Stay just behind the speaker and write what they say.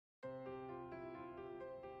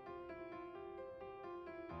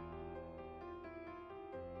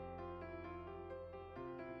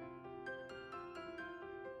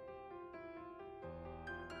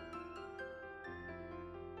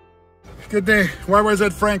Good day.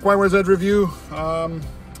 YYZ Frank, YYZ Review.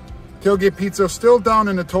 Tailgate Pizza, still down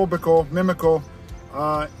in Etobicoke, Mimico.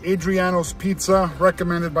 Adriano'S Pizza,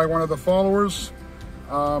 recommended by one of the followers.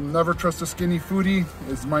 Never trust a skinny foodie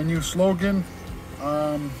is my new slogan.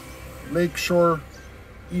 Lakeshore,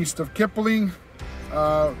 east of Kipling.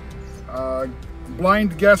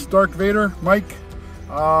 Blind guest, Dark Vader, Mike.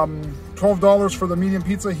 $12 for the medium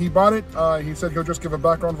pizza. He bought it. He said he'll just give a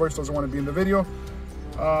background voice, doesn't want to be in the video.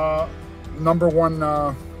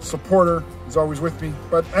 #1 supporter is always with me.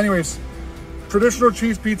 But anyways, traditional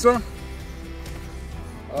cheese pizza.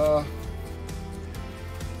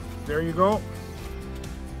 There you go.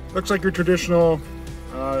 Looks like your traditional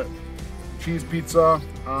cheese pizza.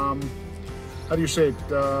 How do you say it?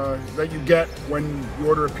 That you get when you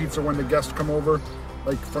order a pizza when the guests come over,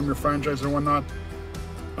 like from your franchise and whatnot.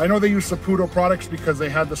 I know they use Saputo products because they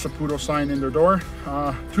had the Saputo sign in their door.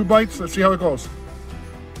 2 bites, let's see how it goes.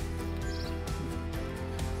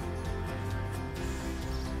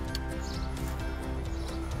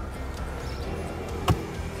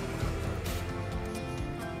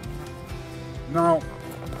 Now,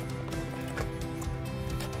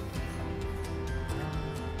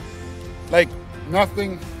 like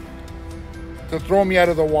nothing to throw me out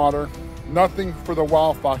of the water, nothing for the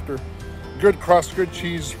wow factor. Good crust, good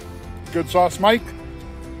cheese, good sauce. Mike?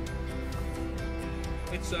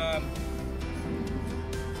 It's, I'm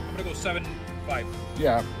gonna go 7.5.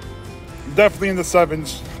 Yeah, definitely in the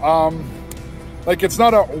 7s. Like it's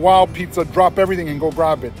not a wow pizza, drop everything and go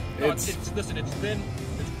grab it. No, listen, it's thin,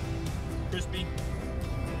 it's crispy.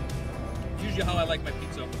 Usually how I like my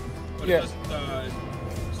pizza. But yeah.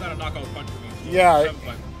 It's not a knockout punch for me. So yeah.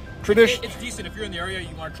 It's decent. If you're in the area,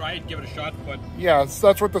 you want to try it, give it a shot. But yeah,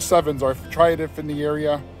 that's what the 7s are. Try it if in the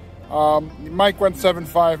area. Mike went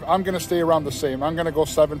 7.5. I'm gonna stay around the same. I'm gonna go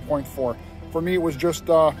 7.4. For me, it was just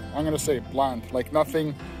I'm gonna say bland. Like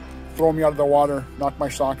nothing, throw me out of the water, knock my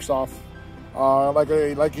socks off.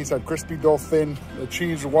 Like he said, crispy dough, thin. The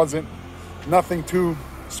cheese wasn't nothing too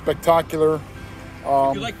spectacular.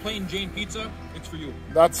 If you like plain Jane pizza, it's for you.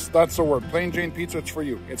 That's the word. Plain Jane pizza, it's for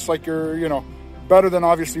you. It's like you're, you know, better than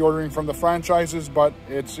obviously ordering from the franchises, but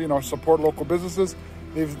it's, you know, support local businesses.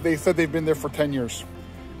 They said they've been there for 10 years.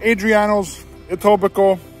 Adriano'S,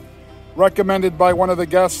 Etobicoke, recommended by one of the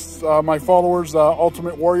guests, my followers,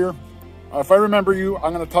 Ultimate Warrior. If I remember you,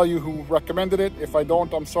 I'm going to tell you who recommended it. If I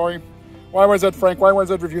don't, I'm sorry. YYZ Frank,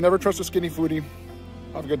 YYZ Review. Never trust a skinny foodie.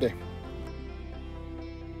 Have a good day.